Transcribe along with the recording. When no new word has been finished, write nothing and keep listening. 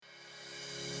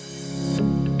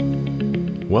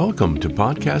Welcome to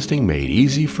Podcasting Made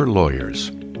Easy for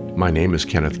Lawyers. My name is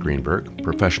Kenneth Greenberg,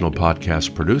 professional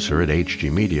podcast producer at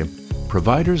HG Media,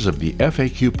 providers of the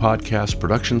FAQ podcast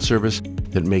production service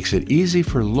that makes it easy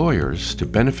for lawyers to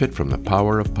benefit from the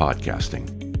power of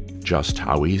podcasting. Just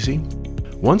how easy?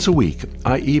 Once a week,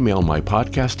 I email my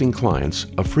podcasting clients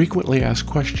a frequently asked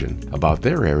question about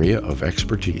their area of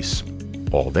expertise.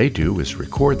 All they do is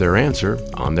record their answer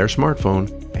on their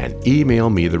smartphone and email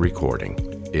me the recording.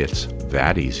 It's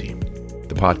that easy.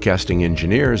 The podcasting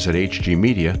engineers at HG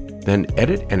Media then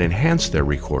edit and enhance their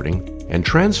recording and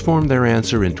transform their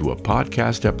answer into a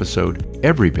podcast episode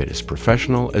every bit as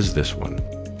professional as this one.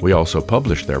 We also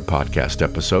publish their podcast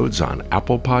episodes on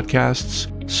Apple Podcasts,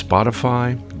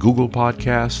 Spotify, Google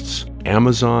Podcasts,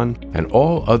 Amazon, and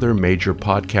all other major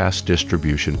podcast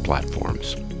distribution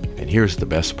platforms. And here's the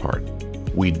best part.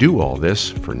 We do all this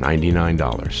for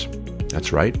 $99.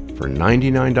 That's right, for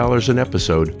 $99 an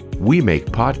episode, we make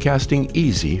podcasting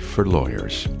easy for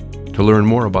lawyers. To learn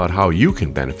more about how you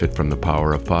can benefit from the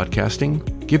power of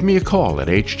podcasting, give me a call at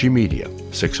HG Media,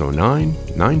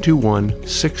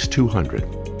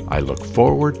 609-921-6200. I look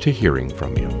forward to hearing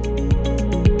from you.